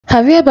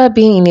Have you ever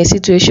been in a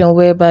situation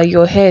whereby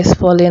your hair is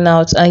falling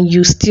out and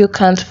you still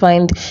can't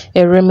find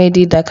a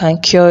remedy that can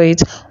cure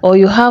it, or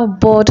you have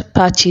bald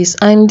patches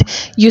and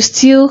you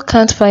still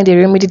can't find a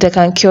remedy that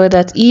can cure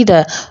that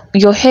either?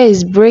 Your hair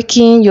is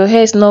breaking, your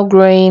hair is not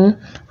growing.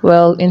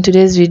 Well, in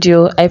today's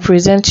video I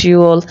present to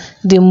you all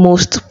the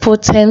most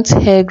potent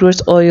hair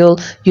growth oil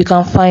you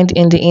can find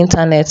in the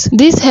internet.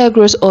 This hair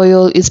growth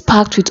oil is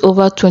packed with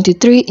over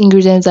 23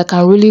 ingredients that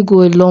can really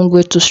go a long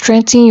way to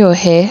strengthen your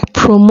hair,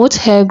 promote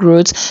hair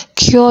growth,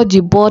 cure the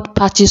bald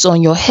patches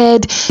on your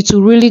head. It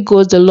will really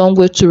goes a long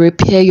way to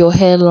repair your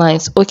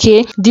hairlines.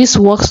 Okay, this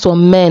works for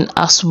men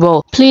as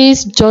well.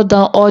 Please jot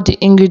down all the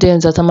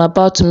ingredients that I'm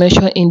about to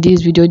mention in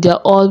this video. They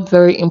are all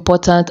very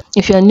important.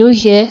 If you're new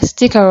here,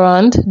 stick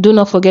around. Do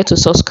not forget to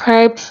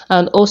subscribe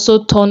and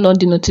also turn on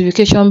the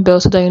notification bell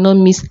so that you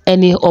don't miss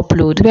any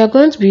upload. We are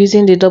going to be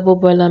using the double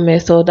boiler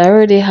method. I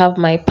already have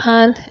my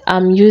pan.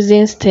 I'm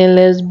using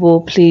stainless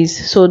bowl,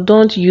 please, so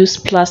don't use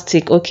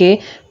plastic.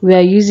 Okay, we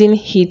are using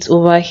heat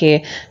over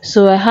here.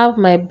 So I have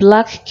my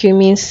black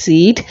cumin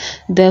seed,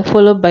 then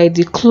followed by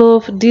the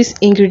clove. These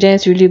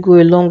ingredients really go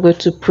a long way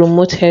to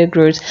promote hair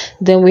growth.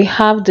 Then we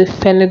have the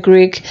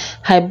fenugreek,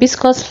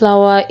 hibiscus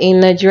flower, in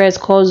Nigeria it's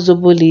called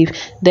zobo leaf.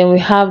 Then we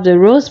have the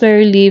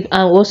rosemary leaf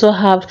and also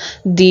have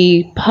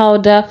the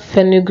powder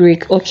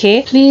fenugreek.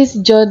 Okay, please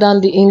jot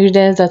down the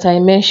ingredients that I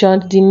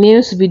mentioned. The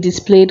names will be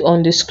displayed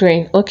on the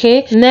screen.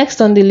 Okay, next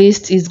on the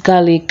list is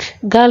garlic.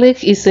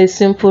 Garlic is a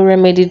simple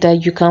remedy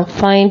that you can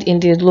find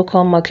in the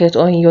local market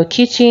or in your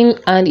kitchen,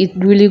 and it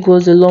really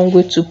goes a long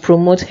way to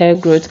promote hair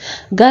growth.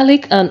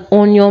 Garlic and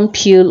onion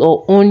peel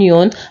or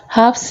onion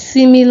have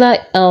similar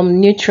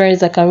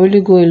nutrients that can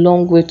really go a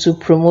long way to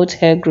promote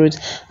hair growth.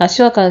 As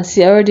you can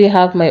see, I already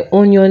have my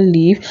onion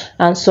leaf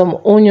and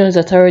some onions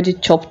that are already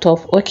chopped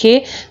off.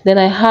 Okay, then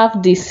I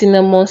have the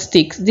cinnamon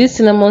sticks. These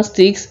cinnamon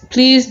sticks,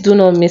 please do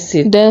not miss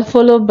it. Then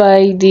followed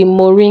by the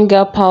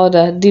moringa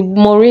powder. The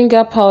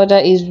moringa powder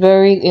is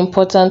very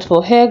important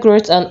for hair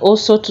growth and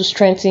also to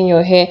strengthen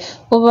your hair.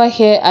 Over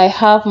here I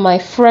have my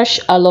fresh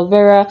aloe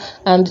vera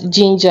and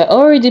ginger.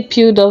 Already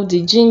peeled off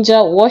the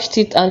ginger, washed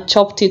it and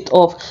chopped it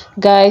off.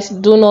 Guys,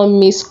 do not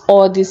miss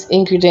all these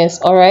ingredients.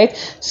 All right,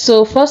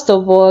 so first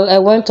of all I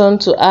went on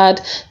to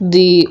add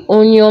the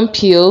onion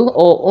peel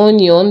or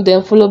onion,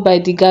 then followed by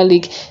the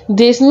garlic.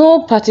 There's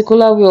no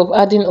particular way of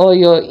adding all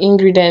your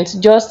ingredients,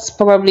 just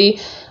probably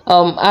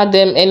add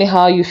them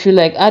anyhow you feel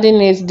like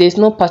adding it. There's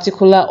no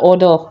particular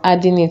order of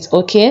adding it.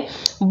 Okay,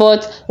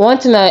 but one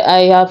thing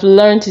I have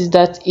learned is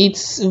that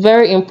it's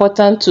very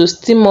important to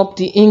steam up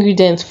the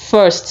ingredients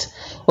first,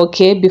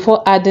 okay,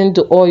 before adding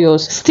the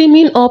oils.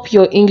 Steaming up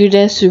your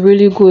ingredients to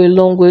really go a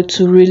long way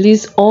to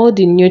release all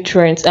the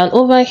nutrients. And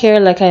over here,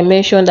 like I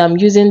mentioned, I'm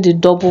using the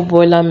double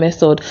boiler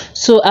method.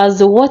 So as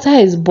the water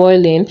is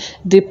boiling,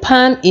 the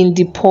pan in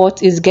the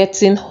pot is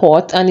getting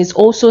hot and it's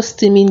also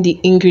steaming the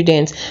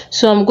ingredients.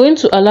 So I'm going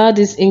to allow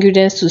these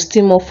ingredients to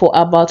steam up for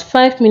about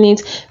 5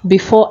 minutes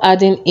before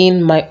adding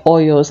in my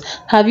oils.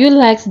 Have you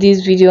liked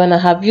this video and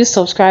have you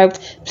subscribed?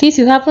 Please,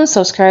 if you haven't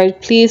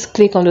subscribed, please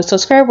click on the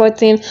subscribe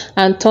button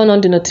and turn on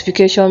the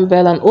notification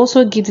bell, and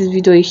also give this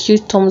video a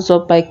huge thumbs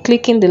up by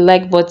clicking the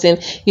like button.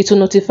 It will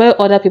notify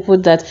other people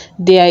that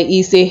there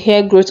is a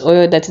hair growth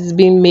oil that is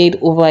being made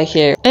over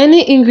here.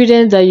 Any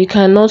ingredients that you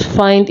cannot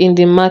find in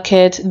the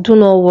market, do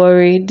not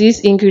worry,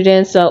 these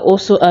ingredients are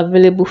also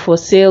available for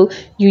sale.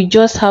 You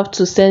just have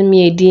to send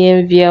me a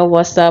DM via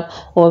WhatsApp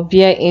or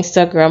via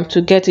Instagram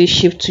to get it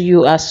shipped to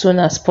you as soon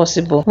as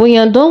possible. When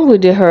you're done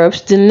with the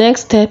herbs, the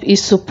next step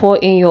is to pour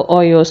in your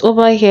oils.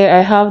 Over here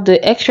I have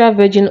the extra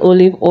virgin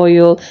olive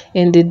oil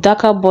in the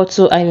darker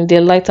bottle and in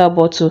the lighter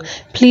bottle.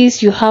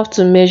 Please, you have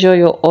to measure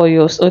your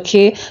oils.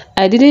 Okay,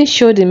 I didn't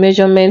show the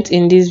measurement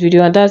in this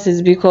video, and that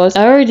is because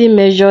I already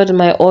measured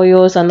my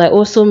oils and I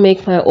also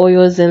make my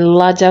oils in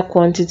larger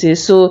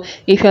quantities. So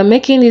if you're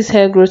making this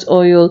hair growth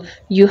oil,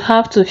 you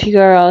have to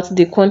figure out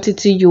the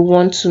quantity you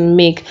want to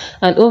make.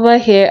 And over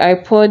here I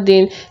poured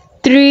in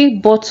 3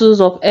 bottles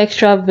of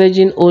extra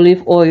virgin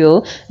olive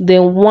oil,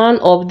 then 1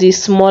 of the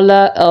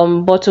smaller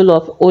bottle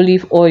of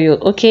olive oil.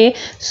 Okay,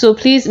 so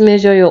please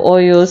measure your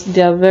oils.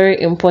 They are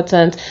very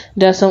important.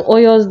 There are some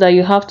oils that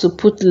you have to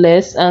put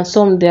less and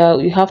some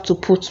there you have to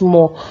put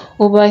more.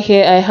 Over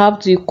here I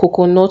have the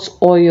coconut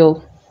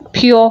oil,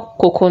 pure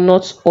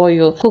coconut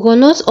oil.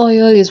 Coconut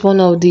oil is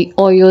one of the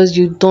oils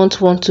you don't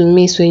want to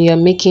miss when you're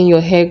making your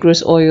hair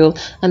growth oil,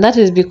 and that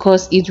is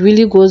because it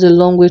really goes a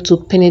long way to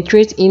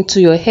penetrate into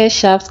your hair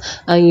shafts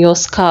and your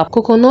scalp.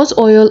 Coconut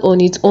oil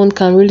on its own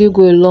can really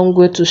go a long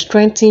way to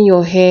strengthen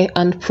your hair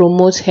and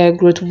promote hair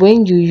growth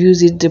when you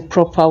use it the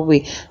proper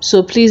way.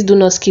 So please do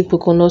not skip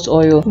coconut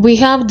oil. We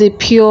have the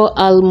pure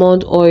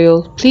almond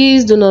oil.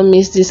 Please do not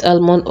miss this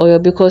almond oil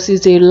because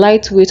it's a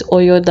lightweight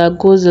oil that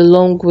goes a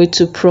long way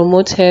to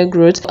promote hair hair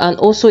growth and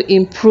also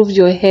improve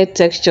your hair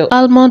texture.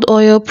 Almond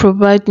oil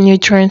provides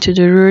nutrients to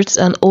the roots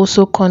and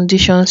also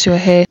conditions your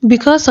hair.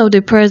 Because of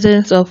the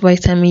presence of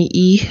vitamin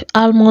E,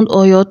 almond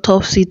oil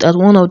tops it as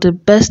one of the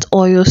best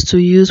oils to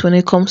use when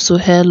it comes to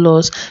hair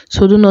loss.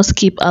 So do not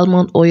skip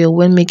almond oil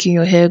when making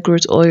your hair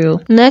growth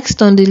oil.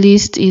 Next on the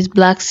list is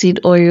black seed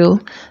oil.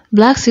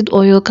 Black seed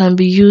oil can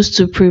be used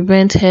to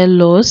prevent hair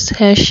loss,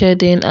 hair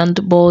shedding, and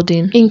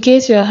balding. In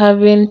case you are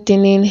having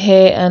thinning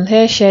hair and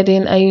hair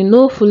shedding and you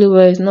know fully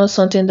well it's not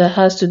something that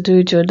has to do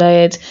with your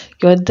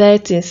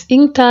diet is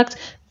intact,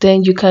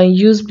 then you can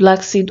use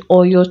black seed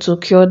oil to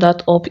cure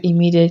that up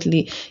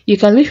immediately. You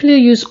can literally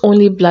use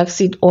only black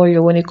seed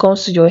oil when it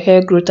comes to your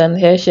hair growth and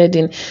hair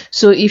shedding.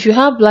 So if you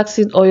have black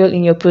seed oil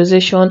in your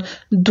possession,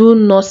 do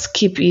not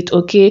skip it,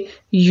 okay?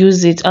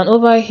 Use it. And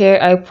over here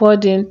I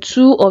poured in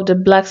 2 of the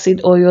black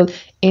seed oil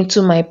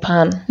into my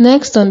pan.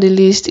 Next on the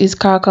list is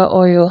kaka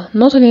oil.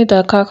 Not only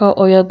that kaka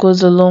oil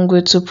goes a long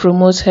way to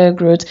promote hair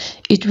growth,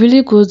 it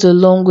really goes a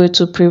long way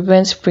to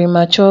prevent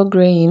premature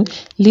graying,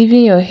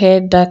 leaving your hair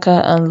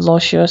darker and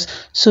luscious.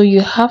 So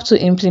you have to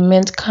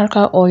implement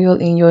kaka oil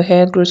in your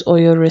hair growth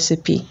oil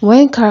recipe.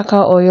 When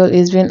kaka oil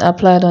is being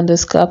applied on the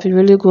scalp, it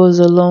really goes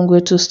a long way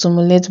to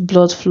stimulate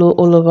blood flow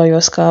all over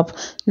your scalp.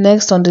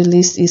 Next on the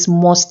list is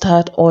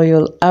mustard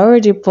oil. I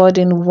already poured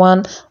in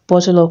 1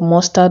 bottle of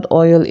mustard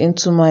oil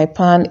into my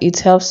pan. It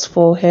helps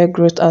for hair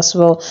growth as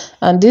well.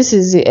 And this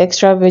is the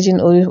extra virgin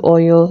olive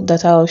oil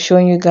that I was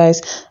showing you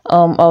guys.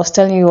 I was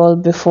telling you all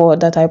before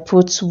that I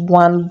put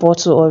 1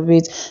 bottle of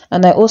it,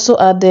 and I also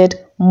added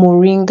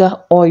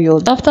moringa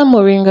oil. After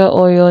moringa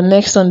oil,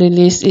 next on the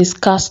list is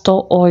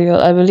castor oil.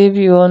 I believe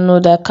you all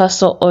know that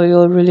castor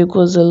oil really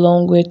goes a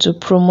long way to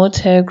promote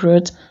hair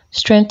growth,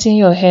 strengthen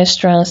your hair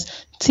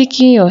strands,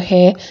 thicken your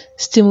hair,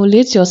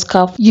 stimulate your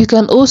scalp. You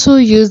can also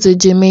use the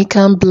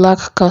Jamaican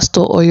black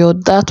castor oil.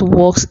 That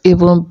works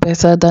even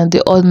better than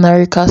the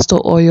ordinary castor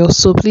oil.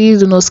 So please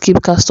do not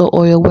skip castor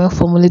oil when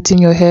formulating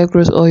your hair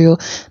growth oil.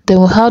 Then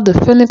we'll have the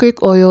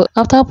fenugreek oil.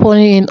 After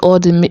pouring in all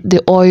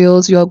the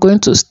oils, you are going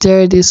to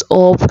stir this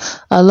up,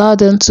 allow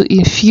them to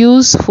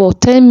infuse for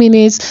 10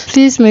 minutes.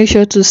 Please make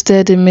sure to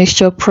stir the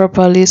mixture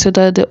properly so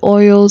that the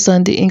oils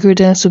and the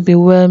ingredients will be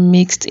well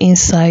mixed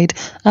inside.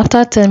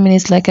 After 10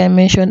 minutes, like I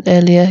mentioned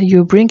earlier,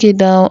 you bring it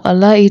down,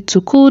 allow it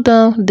to cool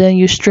down, then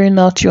you strain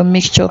out your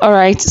mixture. All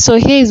right, so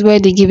here is where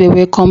the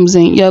giveaway comes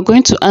in. You are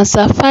going to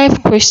answer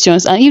 5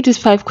 questions, and if these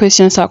 5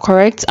 questions are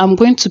correct, I'm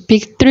going to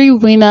pick 3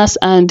 winners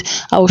and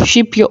I will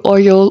ship your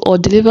oil or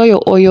deliver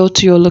your oil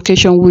to your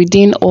location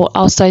within or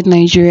outside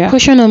Nigeria.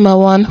 Question number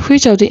 1: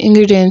 which of the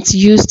ingredients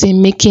used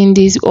in making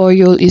this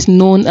oil is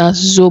known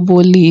as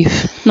zobo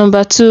leaf?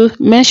 Number 2: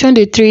 mention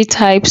the 3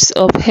 types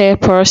of hair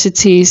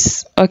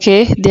porosities.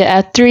 Okay, there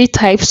are 3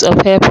 types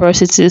of hair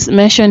porosities.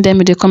 Mention them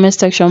in the comment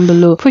section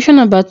below. Question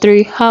number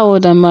 3: how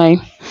old am I?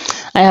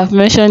 I have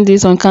mentioned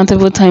this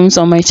uncountable times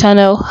on my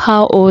channel.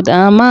 How old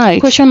am I?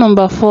 Question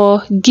number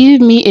 4: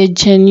 give me a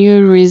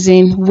genuine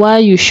reason why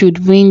you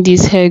should win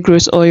this hair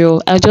growth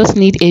oil. I just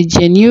need a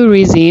genuine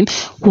reason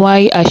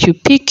why I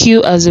should pick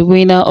you as a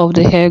winner of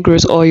the hair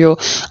growth oil.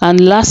 And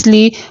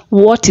lastly,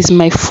 what is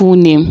my full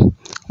name?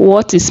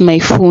 What is my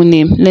full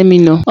name? Let me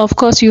know. Of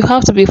course, you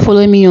have to be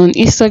following me on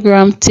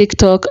Instagram,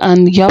 TikTok,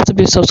 and you have to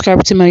be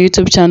subscribed to my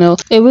YouTube channel.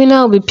 A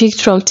winner will be picked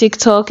from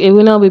TikTok, a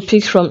winner will be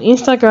picked from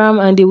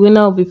Instagram, and the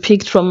winner will be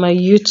picked from my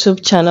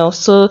YouTube channel.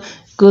 So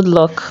good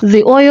luck.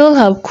 The oil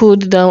have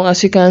cooled down,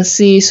 as you can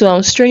see, so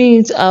I'm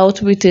straining it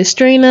out with a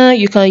strainer.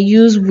 You can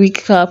use wig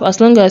cap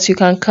as long as you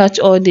can catch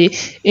all the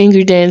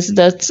ingredients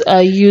that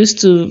are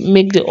used to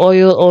make the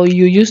oil, or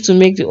you used to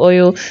make the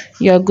oil.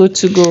 You are good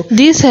to go.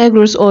 This hair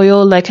growth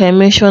oil, like I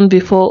mentioned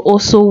before,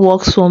 also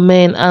works for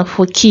men and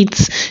for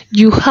kids.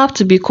 You have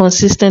to be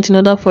consistent in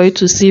order for you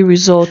to see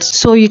results,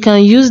 so you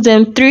can use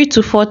them 3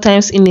 to 4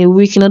 times in a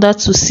week in order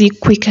to see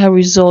quicker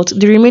results.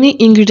 The remaining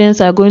ingredients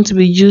are going to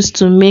be used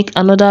to make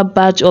another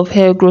batch of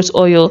hair growth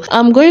oil.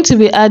 I'm going to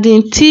be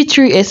adding tea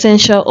tree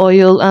essential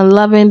oil and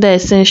lavender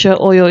essential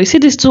oil. You see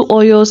these 2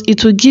 oils,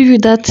 it will give you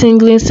that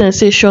tingling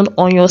sensation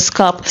on your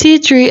scalp. Tea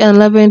tree and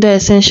lavender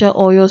essential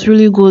oils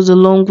really goes a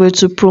long way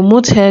to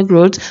promote hair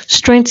growth,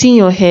 strengthen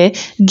your hair,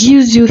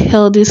 gives you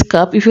healthy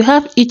scalp. If you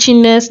have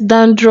itchiness,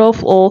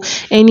 dandruff, or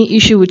any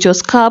issue with your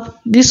scalp,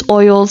 these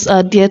oils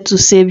are there to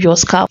save your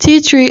scalp. Tea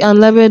tree and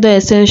lavender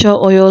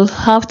essential oil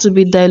have to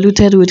be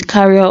diluted with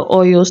carrier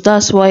oils.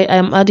 That's why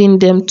I'm adding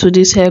them to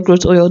this hair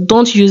growth oil.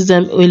 Don't use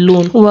them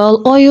alone.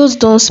 Well, oils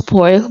don't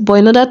spoil, but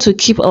in order to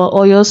keep our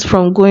oils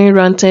from going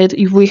rancid,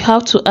 we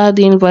have to add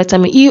in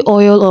vitamin E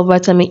oil or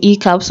vitamin E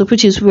capsule,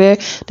 which is where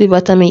the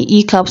vitamin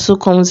E capsule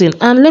comes in.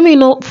 And let me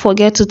not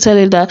forget to tell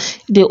you that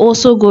they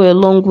also go a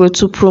long way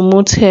to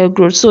promote hair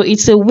growth. So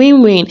it's a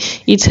win-win.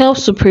 It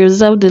helps to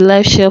preserve the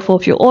life shelf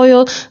of your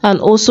oil and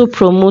also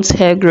promotes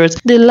hair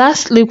growth. The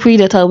last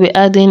liquid that I'll be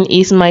adding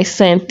is my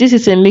scent. This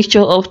is a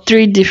mixture of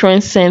 3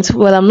 different scents.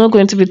 Well, I'm not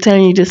going to be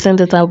telling you the scent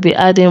that I'll be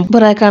adding, perfume,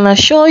 but I can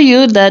assure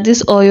you that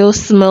this oil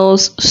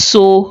smells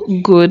so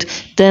good.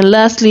 Then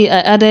lastly, I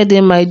added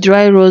in my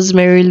dry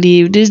rosemary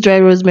leaf. This dry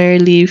rosemary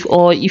leaf,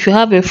 or if you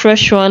have a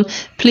fresh one,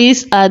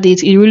 please add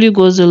it. It really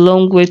goes a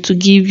long way to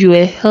give you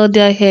a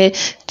healthier hair,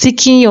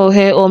 thicken your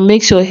hair, or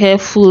makes your hair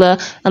fuller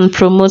and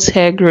promotes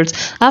hair growth.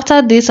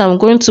 After this, I'm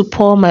going to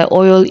pour my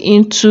oil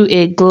into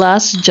a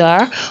glass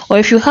jar, or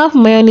if you have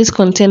mayonnaise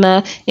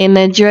container, in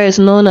Nigeria is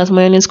known as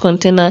mayonnaise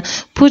container,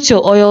 put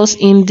your oils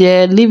in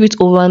there, leave it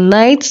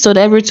overnight so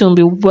that everything will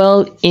be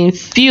well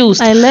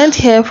infused. I learned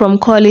here from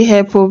curly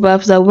hair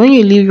proverbs that when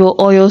you leave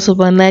your oils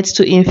overnight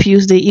to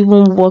infuse, they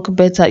even work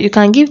better. You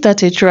can give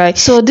that a try.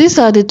 So these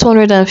are the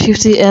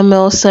 250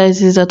 ml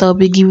sizes that I'll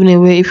be giving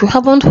away. If you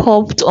haven't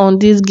hopped on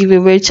this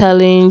giveaway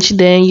challenge,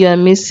 then you are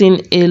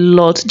missing a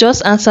lot.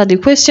 Just answer the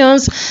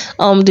questions.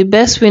 The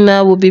best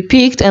winner will be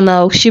picked and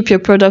I'll ship your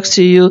products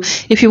to you.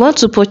 If you want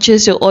to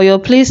purchase your oil,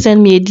 please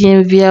send me a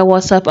DM via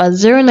WhatsApp at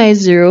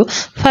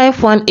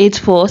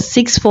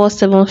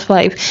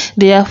 090-5184-6475.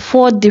 There are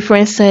 4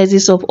 different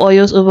sizes of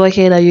oils over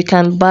here that you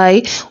can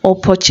buy or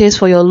purchase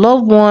for your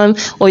loved one,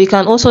 or you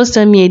can also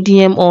send me a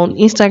DM on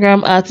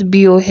Instagram at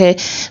bohair.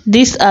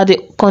 These are the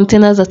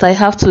containers that I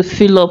have to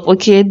fill up.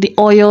 Okay, the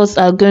oils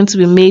are going to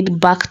be made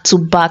back to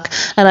back,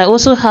 and I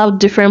also have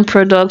different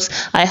products.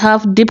 I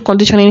have deep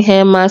conditioning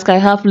hair mask, I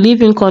have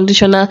leave-in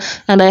conditioner,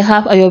 and I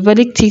have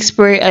Ayurvedic tea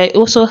spray. I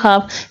also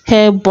have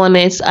hair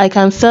bonnets. I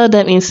can sell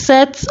them in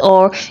sets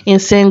or in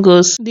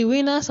singles. The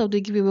winners of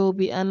the giveaway will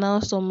be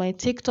announced on my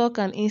TikTok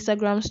and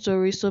Instagram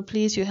stories, so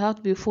please, you have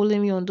to be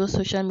following me on those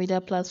social media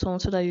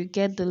platforms so that you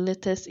get the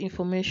latest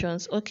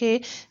informations.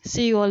 Okay,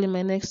 see you all in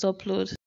my next upload.